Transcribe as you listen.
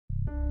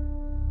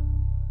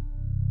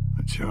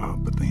A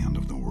job at the end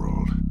of the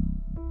world.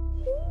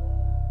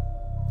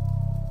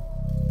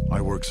 I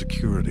work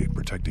security,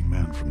 protecting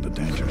men from the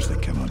dangers they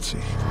cannot see.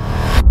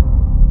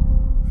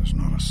 There's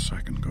not a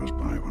second goes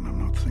by when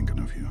I'm not thinking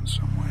of you in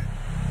some way.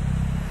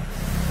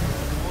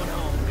 Going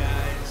home,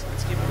 guys.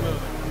 Let's keep it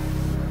moving.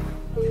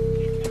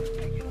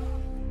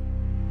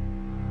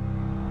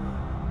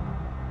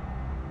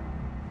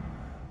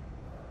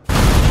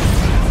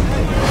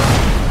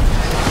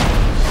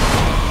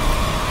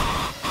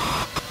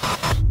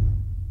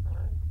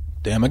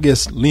 Damn, I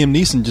guess Liam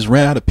Neeson just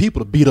ran out of people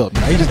to beat up.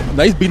 Now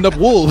he's beating up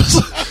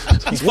wolves.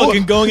 He's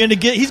fucking going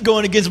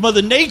against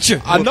Mother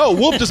Nature. I know.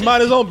 Wolf just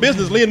mind his own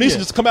business. Liam Neeson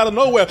just come out of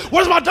nowhere.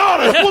 Where's my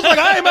daughter? Wolf's like,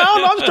 hey, man, I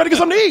don't know. I'm just trying to get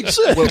something to eat.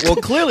 Shit. Well,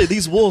 clearly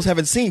these wolves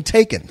haven't seen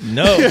Taken.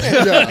 No.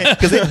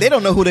 Because they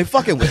don't know who they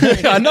fucking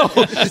with. I know.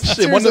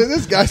 Seriously,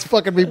 this guy's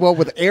fucking people up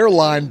with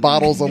airline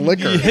bottles of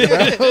liquor. You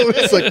know?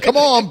 It's like, come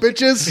on,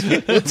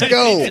 bitches. Let's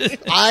go.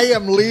 I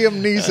am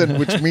Liam Neeson,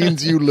 which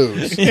means you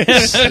lose.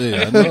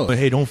 I know. But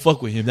hey, don't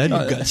fuck with him. That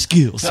dude got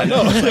skills. I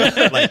know.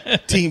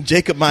 Like, Team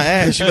Jacob my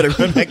ass. You better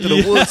run back to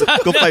the woods and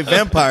go fight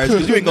vampires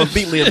because you ain't going to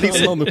beat Liam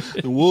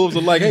Neeson. The wolves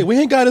are like, hey, we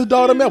ain't got his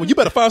daughter, man. Well, you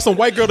better find some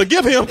white girl to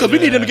give him because we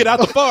need him to get out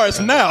the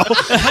forest now.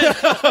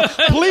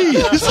 Please.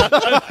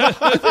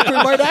 We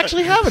might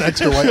actually have an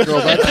extra white girl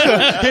back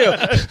there.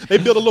 Here, they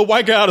built a little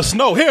white girl out of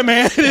snow. Here,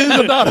 man, it is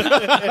your daughter.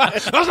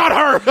 That's not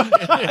her.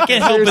 I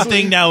can't help but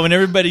think now when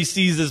everybody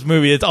sees this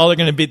movie, it's all they're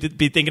going to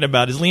be thinking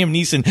about is Liam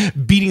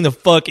Neeson beating the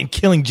fuck and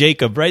killing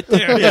Jacob right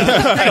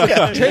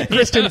there. Take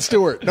Kristen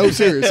Stewart. No,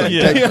 seriously.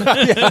 You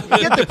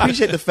have to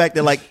appreciate the fact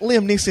that, like,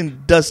 Liam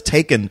Neeson does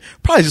Taken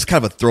probably just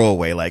kind of a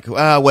throwaway, like,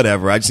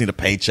 whatever, I just need a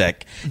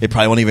paycheck. It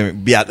probably won't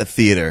even be out the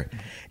theater.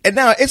 And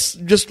now it's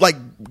just like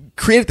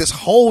created this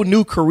whole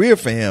new career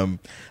for him,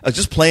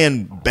 just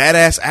playing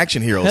badass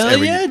action heroes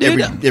every and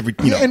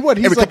what,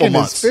 he's every like couple in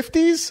months. his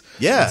 50s?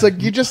 Yeah. It's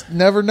like you just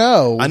never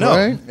know. I know.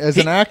 Right? As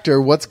an actor,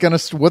 what's gonna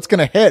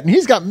hit? And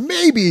he's got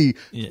maybe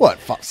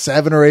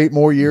 7 or 8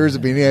 more years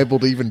of being able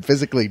to even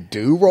physically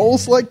do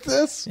roles like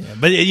this. Yeah,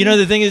 but you know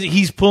the thing is,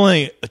 he's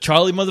pulling a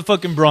Charlie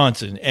motherfucking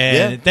Bronson,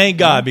 and thank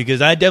God,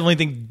 because I definitely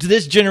think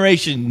this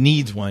generation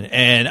needs one.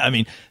 And I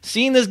mean,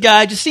 seeing this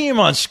guy, just seeing him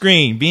on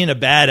screen being a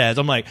badass,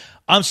 I'm like,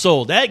 I'm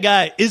sold. That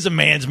guy is a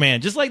man's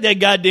man. Just like that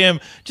goddamn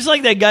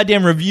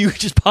review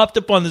just popped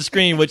up on the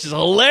screen, which is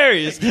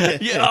hilarious.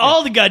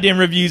 All the goddamn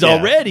reviews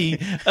already.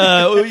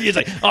 It's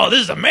like, oh, this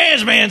is a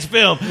man's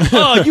film.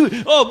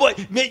 Oh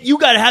boy, man, you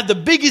got to have the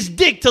biggest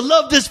dick to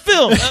love this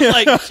film. I'm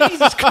like,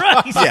 Jesus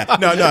Christ. Yeah,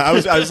 no. I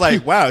was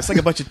like, wow, it's like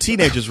a bunch of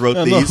teenagers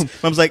wrote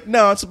these. I was like,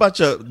 no, it's a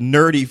bunch of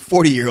nerdy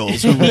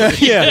 40-year-olds.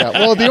 Yeah.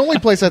 Well, the only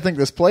place I think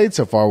this played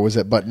so far was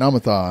at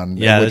Butt-Numathon,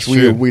 which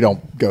we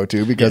don't go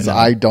to because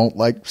I don't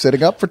like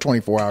sitting up for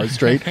 24 hours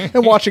straight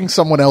and watching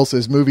someone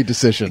else's movie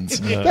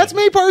decisions. That's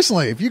me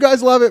personally. If you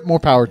guys love it, more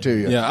power to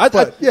you.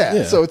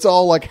 So it's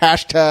all like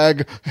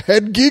hashtag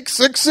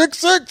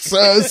HeadGeek666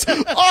 says,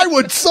 I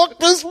would suck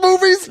this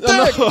movie's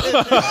dick.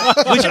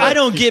 Which I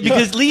don't get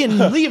because Liam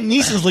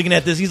Neeson's looking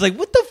at this. He's like,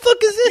 what the fuck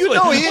is this? You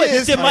know he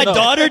is. Did my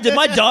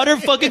daughter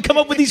fucking come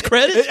up with these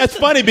credits? It's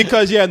funny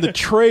because in the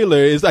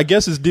trailer is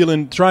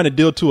trying to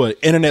deal to an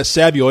internet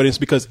savvy audience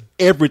because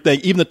everything,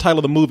 even the title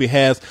of the movie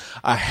has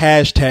a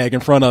hashtag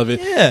in front of it.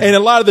 Yeah. And a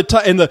lot of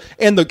the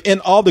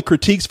and all the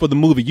critiques for the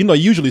movie,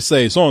 usually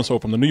say so and so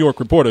from the New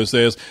York Reporter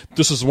says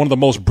this is one of the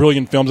most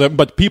brilliant films ever.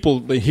 But people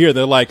here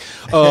they're like,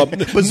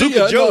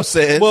 Bazooka Joe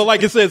says, well,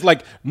 like it says,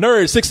 like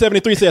Nerd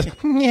 673 says,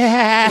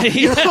 yeah.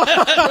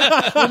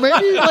 Well,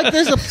 maybe like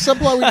there's a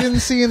subplot we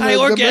didn't see in the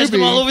orgasmed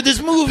movie. all over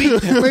this movie.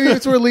 Maybe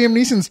it's where Liam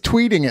Neeson's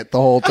tweeting it the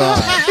whole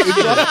time.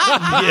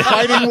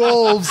 Fighting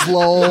wolves,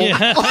 lol.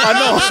 I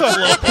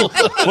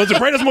know. Was the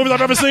greatest movies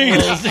I've ever seen.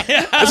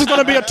 This is going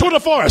to be a tour de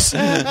force. You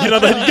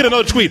get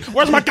another tweet.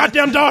 Where's my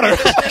goddamn daughter?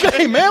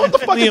 Hey, man, what the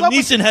fuck Liam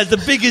is Neeson has the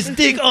biggest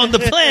dick on the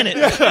planet.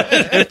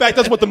 In fact,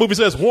 that's what the movie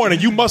says. Warning,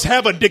 you must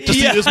have a dick to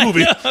see this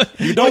movie.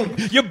 You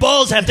don't. Your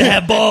balls have to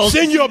have balls.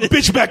 Send your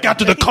bitch back out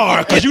to the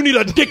car because you need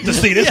a dick to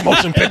see this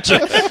motion picture.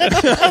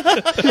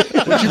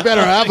 But you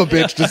better have a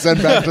bitch to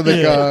send back to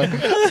the car.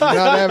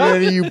 Not having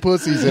any of you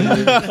pussies in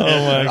here.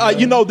 Oh my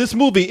God. This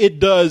movie, it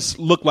does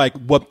look like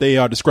what they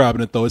are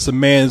describing it, though. It's a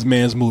man's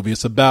movie.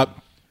 It's about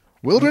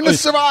wilderness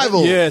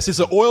survival. Yes, it's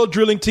an oil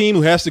drilling team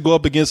who has to go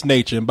up against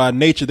nature. And by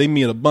nature, they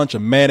mean a bunch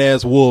of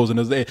mad-ass wolves. And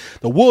the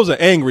wolves are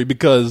angry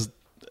because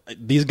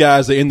these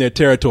guys are in their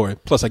territory.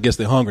 Plus, I guess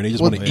they're hungry. They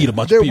just want to eat a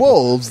bunch of people. They're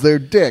wolves. They're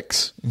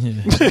dicks.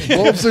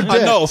 Wolves are dicks. I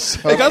know.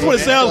 That's what it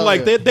sounds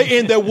like. They're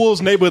in their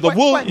wolves' neighborhood.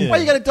 Why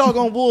you got a dog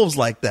on wolves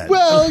like that?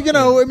 Well,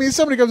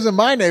 somebody comes in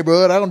my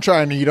neighborhood, I don't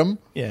try and eat them.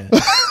 Yeah.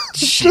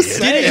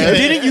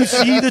 Didn't you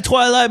see the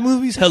Twilight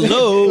movies?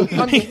 Hello.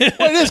 Well,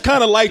 it is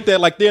kind of like that.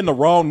 Like they're in the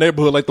wrong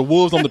neighborhood, like the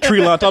wolves on the tree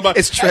line. Talking about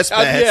It's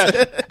trespass.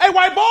 Hey,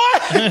 white boy,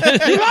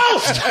 you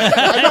lost.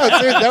 I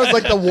know, that was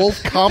like the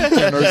Wolf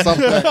Compton or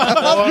something.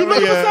 You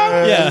looking for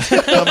something? Yeah,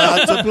 Come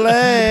out to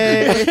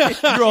play.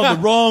 you're on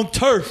the wrong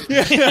turf.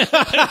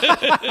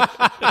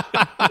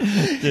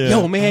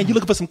 Yo, man, you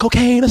looking for some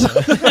cocaine or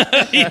something?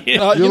 You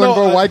looking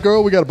for a white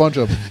girl? We got a bunch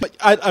of them. But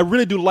I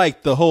really do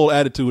like the whole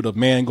attitude of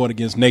man going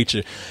against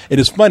nature. It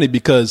is funny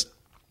because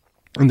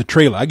in the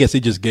trailer, I guess they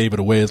just gave it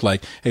away. It's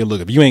like, hey,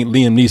 look, if you ain't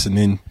Liam Neeson,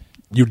 then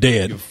you're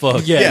dead. You're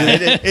fucked. Yeah,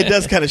 it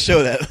does kind of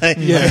show that. Like,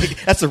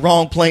 that's the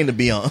wrong plane to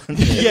be on.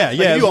 Yeah. Like,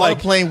 if you were on a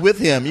plane with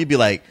him, you'd be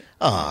like,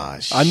 oh,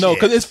 shit. I know,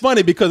 because it's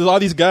funny because all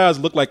these guys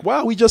look like,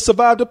 wow, we just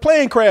survived a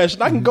plane crash,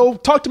 and I can go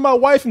talk to my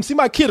wife and see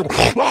my kid.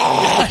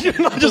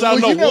 Just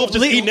out of wolf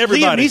just eating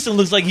everybody. Liam Neeson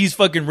looks like he's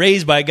fucking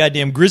raised by a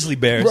goddamn grizzly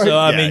bear. Right. So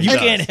I Yeah, mean, he you does.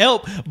 can't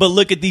help but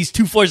look at these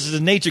two forces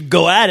of nature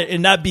go at it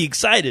and not be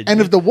excited. And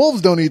if the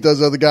wolves don't eat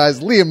those other guys,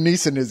 Liam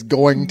Neeson is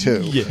going to.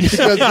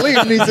 Because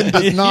Liam Neeson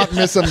does not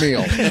miss a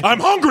meal. I'm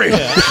hungry.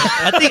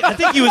 I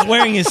think he was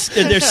wearing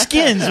their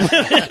skins in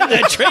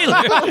that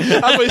trailer.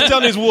 That's what he's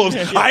telling these wolves.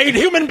 I eat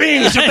human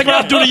beings. You think what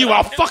I'll do to you?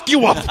 I'll fuck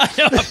you up. I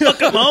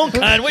fuck up my own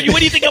kind. What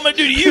do you think I'm going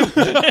to do to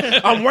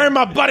you? I'm wearing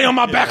my buddy on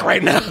my back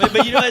right now.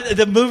 But you know what?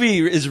 The movie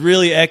is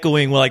really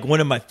echoing like one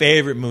of my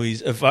favorite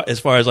movies as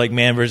far as like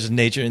man versus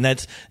nature, and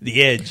that's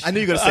The Edge. I knew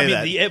you were gonna say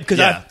that. Because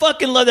Yeah. I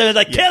fucking love that. It's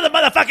like, kill the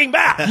motherfucking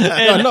bear.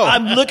 And no.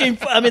 I'm looking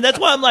for, I mean, that's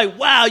why I'm like,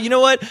 wow, you know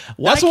what?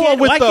 Why That's the one can't-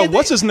 with why can't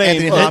what's they- his name?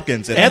 Anthony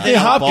Hopkins. Anthony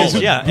Hopkins.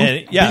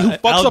 Baldwin. Yeah, who fucks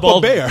Alec up a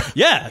Baldwin. bear.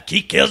 Yeah,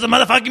 he kills the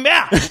motherfucking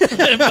bear.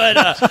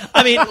 But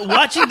I mean,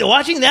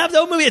 watching that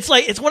though movie, it's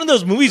like it's one of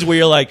those movies where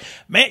you're like,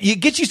 man, it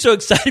gets you so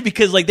excited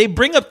because like they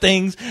bring up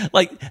things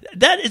like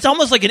that. It's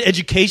almost like an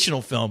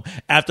educational film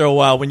after a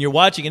while when you're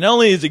watching. And not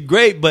only is it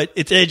great, but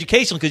it's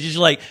educational because you're just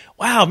like,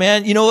 wow,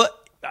 man, you know what?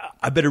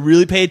 I better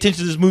really pay attention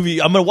to this movie.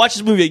 I'm going to watch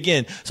this movie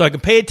again so I can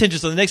pay attention.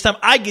 So the next time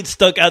I get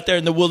stuck out there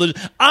in the wilderness,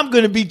 I'm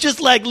going to be just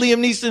like Liam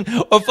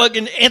Neeson or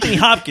fucking Anthony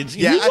Hopkins.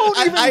 Yeah, won't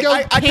even go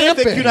I kind of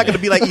camping. think you're not going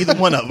to be like either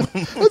one of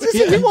them.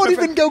 He won't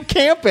even go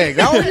camping.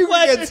 How are you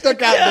What? going to get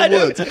stuck out in the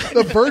Yeah, I woods?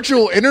 The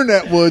virtual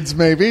internet woods,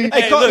 maybe.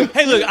 Hey, look,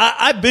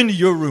 I've been to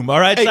your room, all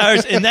right,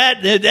 Cyrus? And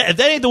if that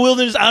ain't the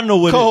wilderness, I don't know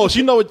what it Co-host,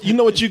 you know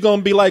what you're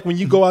gonna be like when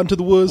you go out into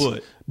the woods?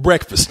 What?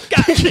 Breakfast.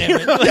 God damn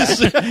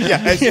it.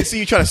 Yeah, and you see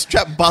you try to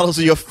strap bottles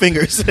to your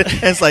fingers. And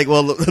it's like,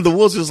 well, the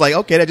wolves is like,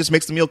 okay, that just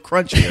makes the meal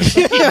crunchier.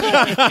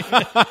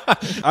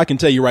 I can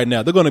tell you right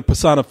now, they're going to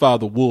personify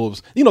the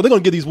wolves. You know, they're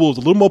going to give these wolves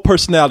a little more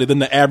personality than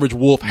the average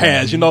wolf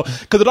has, you know,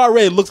 because it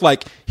already looks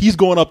like he's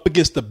going up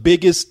against the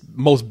biggest,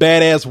 most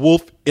badass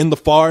wolf in the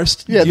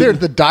forest. Yeah, they're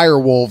the dire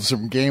wolves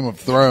from Game of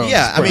Thrones.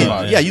 Yeah, I pretty mean,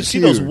 much. yeah, you see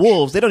Huge. those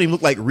wolves, they don't even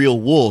look like real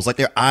wolves. Like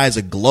their eyes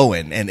are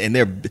glowing and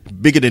they're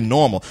bigger than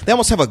normal. They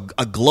almost have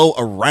a glow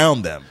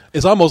around them.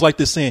 It's almost like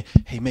this saying,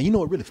 hey, man, you know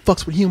what really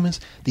fucks with humans?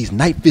 These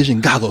night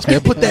vision goggles, man.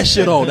 Put that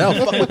shit on.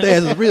 That'll fuck with their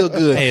asses real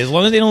good. Hey, as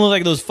long as they don't look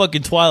like those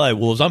fucking Twilight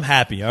wolves, I'm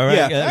happy. All right,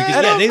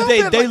 Yeah.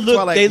 Because, They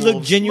look like they look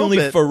wolves, genuinely a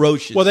little bit.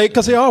 ferocious. Well,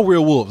 because they are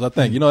real wolves, I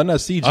think. You know, and not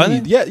CG. Are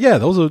they? Yeah,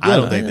 those are. I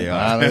don't think they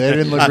I are. don't know, they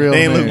didn't look real They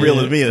to didn't look me. real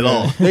to me at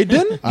all. They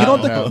didn't? You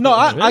don't think? know. No,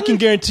 I can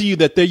guarantee you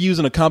that they're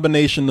using a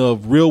combination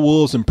of real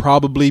wolves and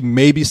probably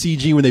maybe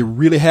CG when they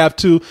really have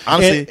to.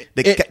 Honestly,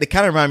 And- they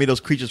kind of remind me of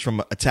those creatures from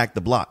Attack the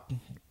Block.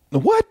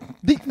 what?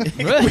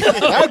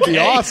 That would be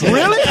awesome.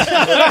 Really?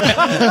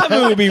 that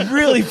movie would be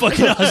really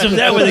fucking awesome. If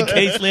that were the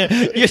case,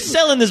 Liam. You're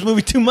selling this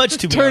movie too much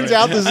to me. Turns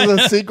already. out this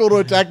is a sequel to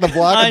Attack the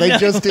Block, I and they know.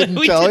 just didn't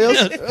We tell us.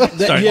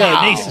 Sorry,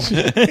 Yeah.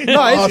 Nathan.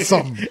 No, it's-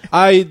 Awesome.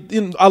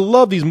 I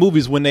love these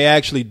movies when they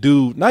actually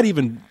do not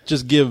even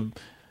just give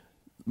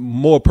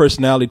more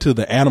personality to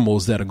the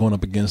animals that are going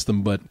up against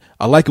them, but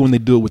I like it when they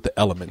do it with the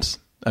elements.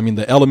 I mean,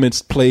 the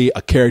elements play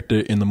a character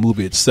in the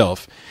movie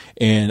itself.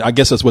 And I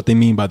guess that's what they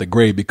mean by the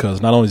gray,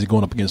 because not only is he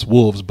going up against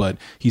wolves, but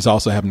he's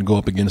also having to go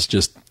up against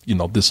just, you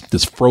know, this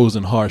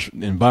frozen, harsh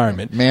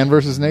environment. Man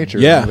versus nature.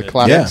 Yeah. The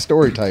classic Yeah.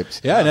 story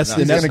types. Yeah, and that's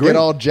He's going to great. get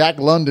all Jack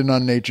London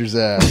on nature's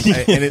ass.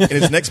 And in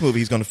his next movie,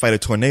 he's going to fight a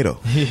tornado.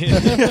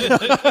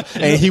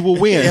 And he will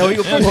win.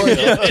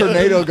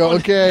 Tornado go,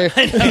 okay.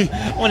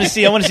 I want to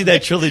see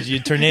that trilogy: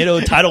 Tornado,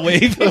 Tidal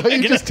Wave.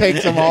 He just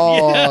takes them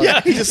all.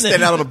 Yeah, he's just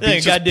standing out on the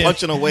beach, just Goddamn.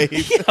 punching a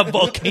wave. A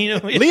volcano.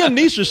 Liam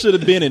Neeson should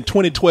have been in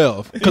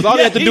 2012, because all they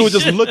Yeah, had to he do was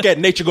just should. look at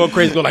nature going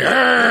crazy, go like,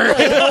 "Arr!"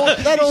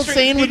 That old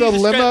scene with the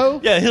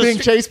limo Yeah, he'll being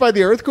chased by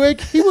the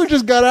earthquake, he would have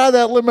just got out of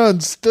that limo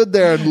and stood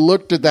there and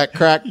looked at that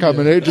crack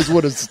coming. It just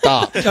would have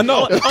stopped. I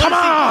know. Come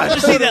I on.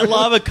 just see that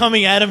lava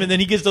coming at him, and then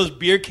he gets those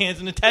beer cans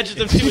and attaches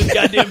them to his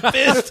goddamn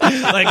fist.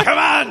 Like, come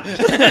on,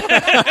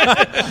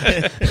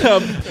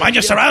 mind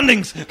your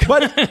surroundings.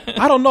 But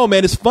I don't know,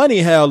 man. It's funny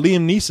how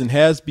Liam Neeson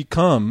has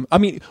become. I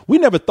mean, we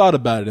never thought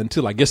about it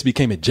until I guess he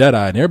became a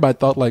Jedi, and everybody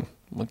thought like,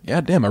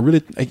 God damn,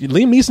 Liam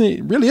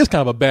Neeson really is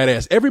kind of a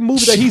badass. Every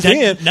movie that he's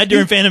in. Not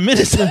during Phantom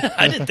Menace.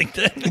 I didn't think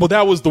that. Well,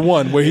 that was the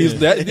one where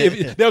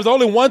there was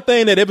only one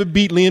thing that ever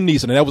beat Liam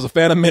Neeson, and that was a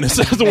Phantom Menace.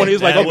 That's the one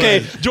he's like,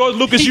 okay, George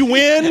Lucas, you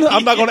win.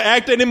 I'm not going to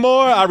act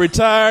anymore. I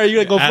retire.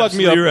 You're going to fuck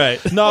me up.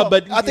 Right. No,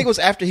 but I think it was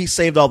after he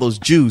saved all those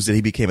Jews that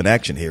he became an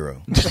action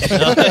hero.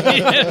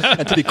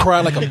 Until he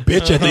cried like a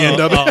bitch at the end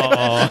of it.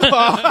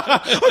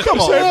 Come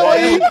on,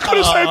 Really? I could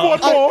have saved one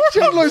more.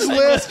 Schindler's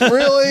List,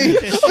 really?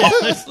 One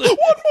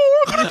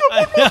more. I could have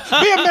done one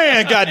more. Be a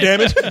man,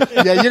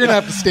 goddammit. Yeah, you're going to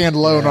have to stand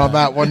alone on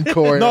that one,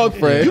 Corey. No, I'm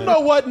afraid. you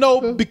know what?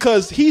 No,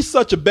 because he's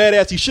such a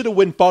badass. He should have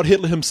went and fought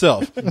Hitler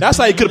himself. That's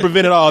how he could have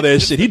prevented all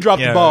that shit. He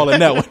dropped the ball in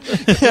that one.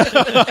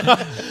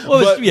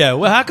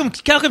 Well, how come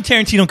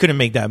Tarantino couldn't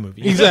make that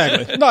movie?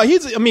 Exactly. No,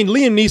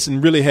 Liam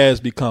Neeson really has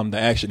become the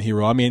action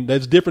hero. I mean,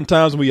 there's different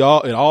times when it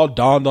all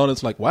dawned on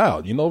us like,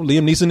 wow,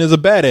 Liam Neeson is a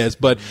badass.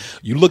 But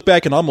you look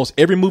back in almost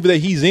every movie that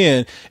he's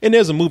in, and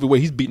there's a movie where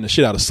he's beating the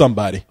shit out of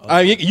somebody.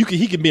 I mean,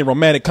 he can be in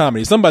romantic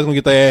comedy. Somebody's gonna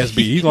get their ass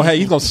beat. He's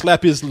gonna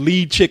slap his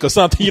lead chick or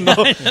something. You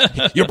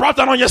brought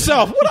that on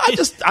yourself. What?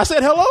 I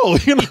said hello.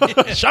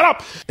 Shut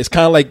up. It's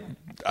kind of like,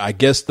 I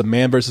guess, the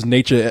man versus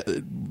nature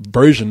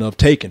version of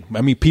Taken.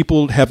 I mean,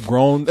 people have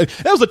grown. There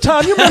was a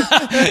time, you remember?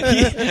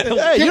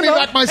 Give me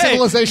back my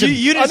civilization.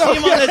 You didn't see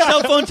him on that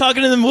cell phone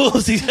talking to the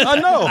wolves. I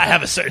know. I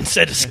have a certain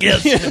set of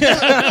skills. I'm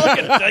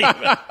gonna tell you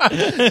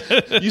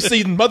about. You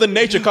see Mother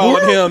Nature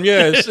calling him.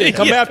 Yeah, shit,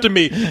 come after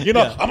me. I'm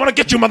gonna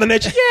get you, Mother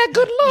Nature. Yeah,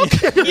 good luck.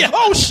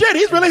 Oh shit,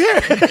 he's really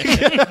here.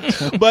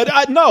 But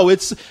I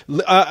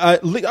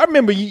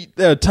remember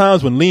there are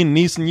times when Liam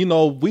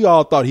Neeson, we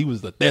all thought he was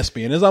the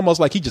thespian. It's almost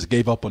like he just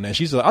gave up on that.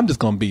 She said, "I'm just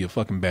gonna be a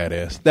fucking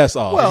badass." That's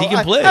all. Well, he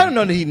can play. I don't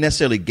know that he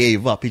necessarily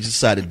gave up. He just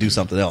decided to do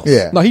something else.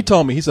 Yeah. No, he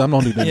told me. He said, "I'm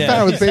gonna do that."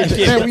 Yeah.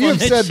 Man, you've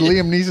said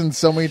Liam Neeson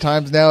so many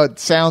times now, it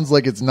sounds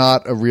like it's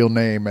not a real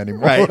name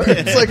anymore. Right.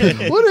 It's like,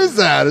 what is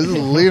that? This is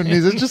Liam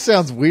Neeson. It just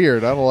sounds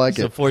weird. I don't like It's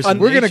a it. force of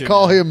We're going to nature,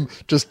 call man. him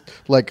just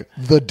like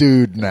the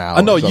dude now.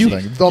 I know, or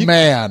something. The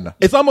man.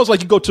 It's almost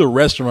like you go to a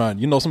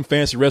restaurant, some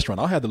fancy restaurant.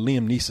 I'll have the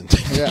Liam Neeson.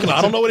 Yeah.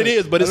 I don't know what it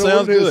is, but it I don't know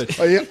sounds what it good. is.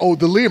 Oh, yeah. Oh,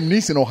 the Liam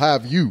Neeson will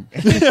have you.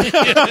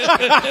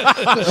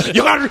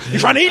 You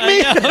trying to eat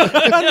me?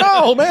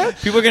 No, man.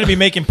 People are going to be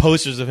making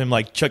posters of him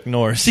like Chuck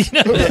Norris.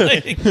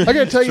 I got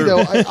to tell you though,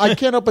 I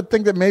can't help but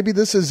think that maybe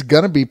this is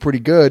going to be pretty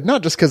good.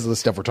 Not just because of the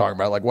stuff we're talking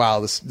about. Like, wow,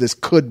 this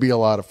could be a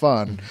lot of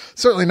fun.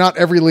 Certainly, not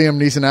every Liam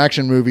Neeson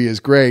action movie is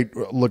great.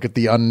 Look at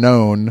The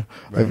Unknown.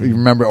 If you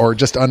remember, or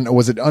just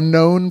was it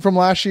Unknown from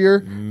last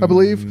year? I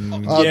believe.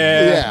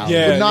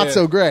 Yeah, not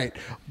so great,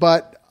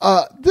 but.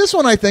 This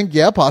one, I think,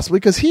 possibly,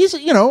 because he's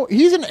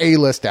an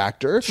A-list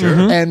actor. Sure.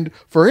 And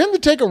for him to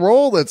take a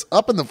role that's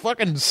up in the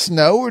fucking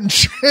snow and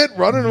shit,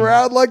 running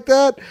around like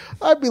that,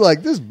 I'd be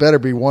like, this better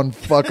be one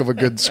fuck of a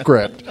good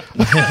script.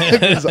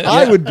 Because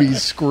I would be,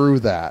 screw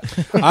that.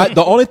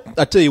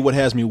 I tell you what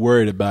has me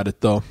worried about it,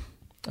 though.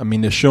 I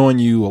mean, they're showing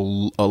you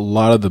a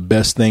lot of the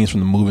best things from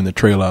the movie in the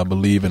trailer, I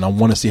believe, and I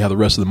want to see how the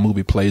rest of the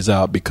movie plays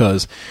out,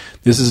 because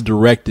this is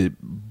directed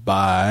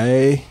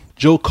by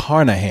Joe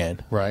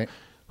Carnahan. Right.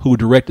 Who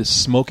directed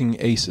Smoking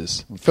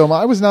Aces. Film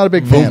I was not a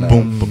big fan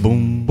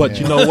of. But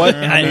you know what?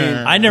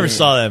 I never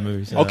saw that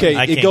movie. So okay,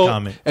 I can't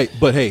comment. Hey,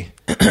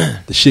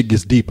 the shit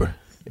gets deeper.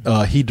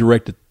 He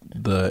directed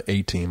the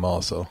A-Team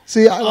also.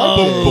 See, I like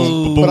the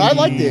A-Team, but I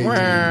like the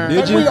A-Team.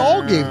 Did you? We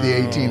all gave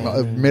the A-Team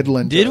of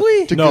Midland Did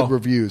we? to No. good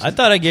reviews. I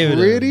thought I gave it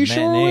Pretty a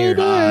sure matinee we or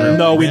did.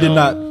 No, we did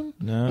not.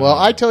 No. Well,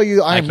 I tell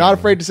you, I am can't not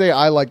afraid to say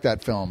I like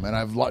that film, and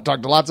I've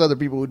talked to lots of other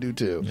people who do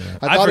too.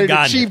 I I've thought it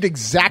forgotten achieved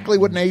exactly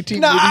what an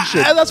A-Team No, movie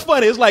should. that's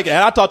funny. It's like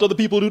I talked to other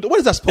people who do. What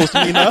is that supposed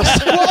to mean? Well, I'm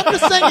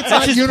just saying it's That's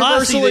not his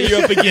posse universally. that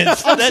you're up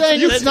against. I'm That's-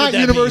 saying that's it's what not that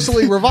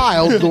universally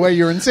reviled the way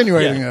you're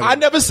insinuating it. I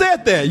never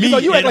said that. You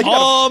act and like you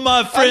all got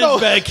my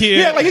friends back here.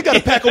 Yeah, like he got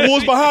a pack of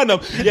wolves behind him.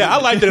 Yeah,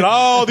 I liked it.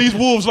 All these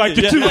wolves liked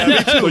it too. Me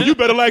too. So you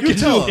better like it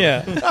too.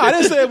 Yeah. No, I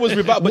didn't say it was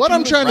revived. What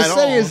I'm trying to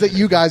say is that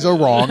you guys are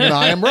wrong and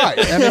I am right.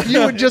 And if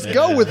you would just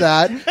go with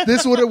that,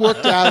 this would have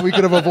worked out. We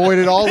could have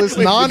avoided all this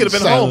nonsense. could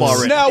have been home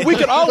already. Now we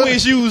could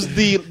always use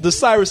the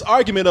Cyrus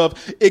argument of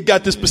it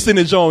got this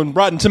percentage on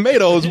Rotten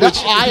Tomatoes, which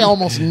I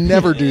almost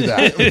never do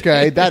that.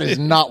 Okay, that is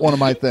not one of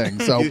my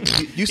things. So You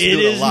used to It do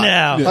it is a lot.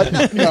 now.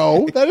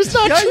 no, that is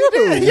not true.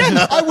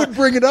 I would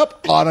bring it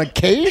up on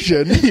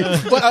occasion,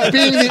 but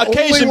being the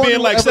occasion only one being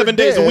who like ever 7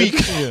 days a did- week.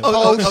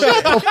 Oh,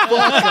 shut the fuck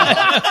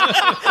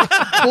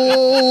up!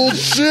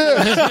 Bullshit.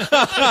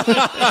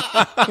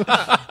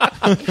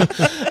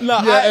 No,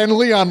 Yeah, and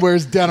Leon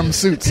wears denim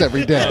suits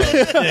every day.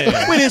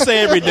 we didn't say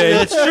every day.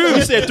 That's true.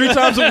 We said 3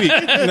 times a week.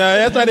 No,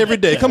 that's not every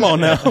day. Come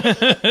on now.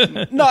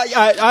 No,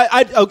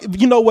 I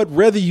you know what?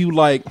 Whether you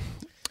like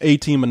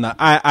A-Team or not,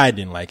 I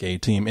didn't like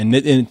A-Team,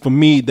 and for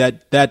me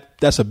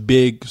that's a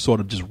big sort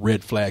of just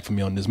red flag for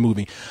me on this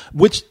movie.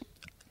 Which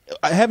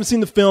I haven't seen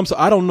the film, so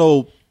I don't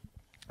know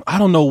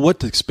what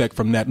to expect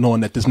from that,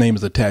 knowing that this name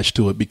is attached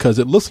to it, because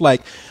it looks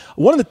like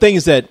one of the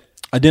things that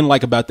I didn't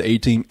like about the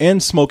A-Team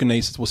and Smoking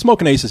Aces. Well,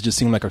 Smoking Aces just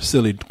seemed like a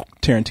silly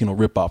Tarantino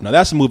ripoff. Now,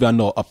 that's a movie I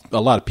know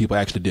a lot of people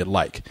actually did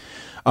like.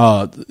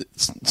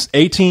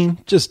 A-Team,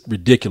 just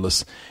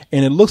ridiculous.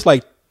 And it looks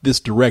like this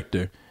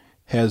director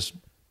has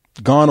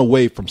gone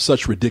away from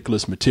such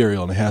ridiculous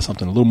material and has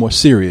something a little more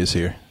serious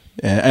here.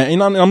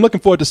 And I'm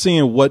looking forward to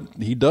seeing what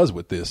he does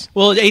with this.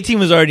 Well, A-Team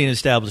was already an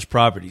established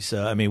property,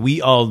 so I mean,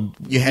 we all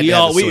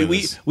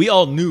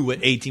knew what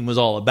A-Team was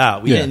all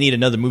about. We didn't need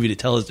another movie to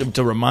tell us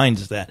to remind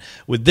us that.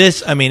 With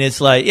this, I mean, it's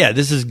like,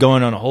 this is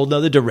going on a whole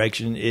other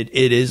direction. It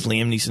is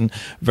Liam Neeson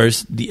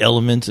versus the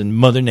elements and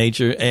Mother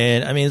Nature,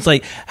 and I mean, it's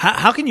like,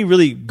 how can you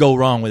really go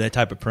wrong with that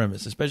type of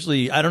premise?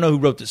 Especially, I don't know who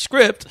wrote the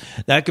script.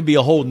 That could be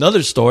a whole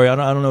nother story. I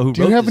don't know who.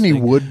 Do you have any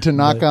wood to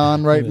knock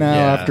on right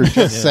now after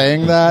just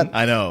saying that?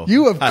 I know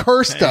you have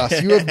cursed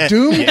us. You have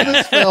doomed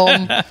this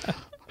film.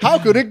 How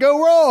could it go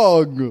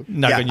wrong?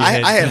 I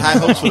had high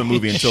hopes for the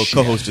movie until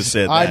co-host just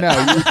said that. I know.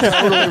 You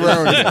totally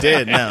ruined it.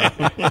 Did now.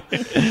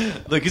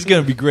 Look, it's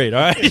going to be great,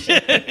 all right?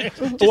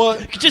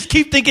 just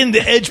keep thinking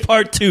The Edge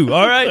Part 2,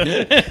 all right?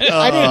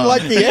 I didn't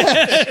like The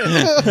Edge.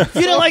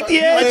 You didn't like The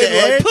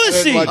Edge?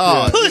 Pussy.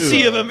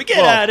 Pussy of him.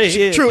 Get out of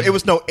here. True, it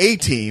was no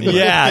A-Team.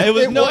 Yeah, it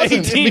was no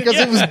A-Team. Because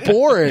it was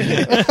boring.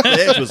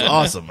 The Edge was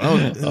awesome. I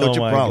don't know what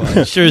your problem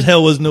is. Sure as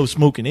hell was no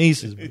smoking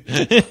aces.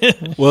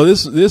 Well,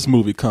 this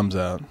movie comes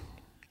out.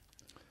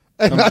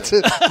 And that's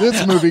it.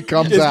 This movie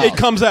comes out. It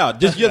comes out.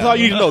 Just all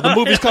you need to know. The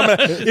movie's coming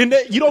out. And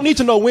you don't need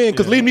to know when,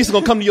 because Liam Neeson's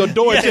going to come to your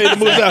door and tell you the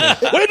movie's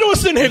out. What are you doing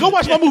sitting here? Go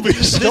watch my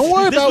movies. Don't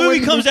worry about this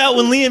movie comes out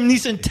when Liam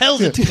Neeson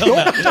tells it to come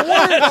out. Don't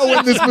worry about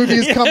when this movie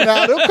is coming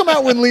out. It'll come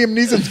out when Liam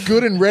Neeson's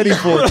good and ready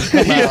for it to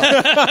come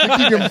out. You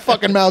keep your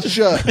fucking mouth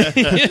shut.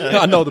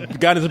 I know. The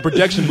guy in the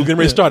projection booth getting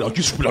ready to start. Oh,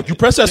 you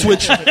press that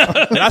switch.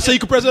 And I say you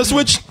can press that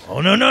switch. Oh,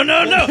 no.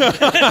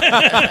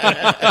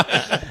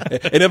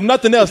 And if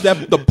nothing else,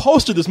 the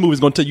poster of this movie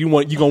is going to tell you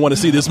you're going to want to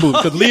see this movie,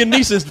 because Liam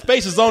Neeson's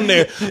face is on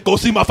there. Go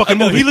see my fucking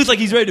movie. He looks like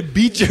he's ready to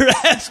beat your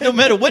ass no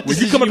matter what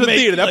decision you come up to the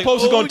theater. That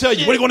poster's going to tell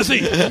you, what do you want to see?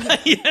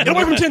 Get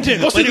away from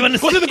 1010. Go see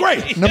the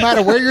Great. No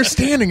matter where you're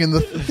standing in the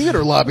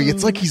theater lobby,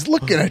 it's like he's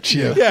looking at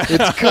you. Yeah.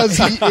 It's because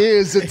he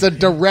is. It's a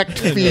direct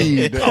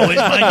feed. Always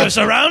mind your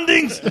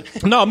surroundings.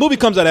 No, a movie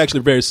comes out actually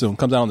very soon.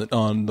 Comes out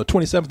on the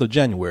 27th of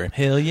January.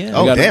 Hell yeah.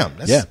 Oh, damn.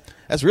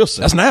 That's real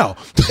soon. That's now.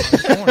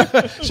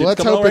 So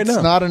let's hope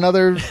it's not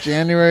another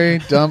January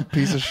dump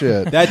piece of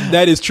shit.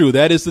 That is true.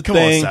 That is the thing. Come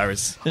on,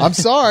 Cyrus. I'm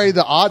sorry.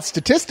 The odds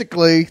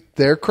statistically,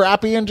 they're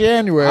crappy in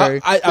January.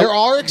 There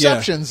are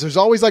exceptions. Yeah. There's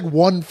always like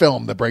one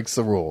film that breaks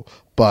the rule,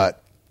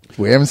 but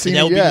we haven't seen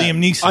it yet.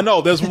 Liam Neeson. I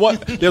know. There's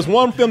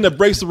one film that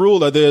breaks the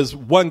rule, or there's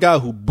one guy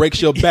who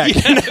breaks your back.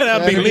 That'd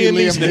be Liam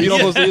Neeson if you don't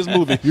go see his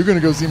movie. You're going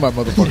to go see my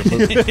motherfucking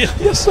movie.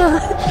 Yes, sir.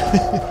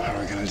 How are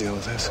we going to deal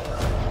with this?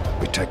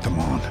 We take them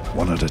on,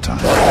 one at a time.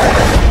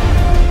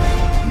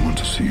 I want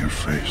to see your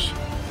face,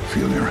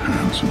 feel your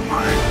hands in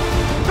mine.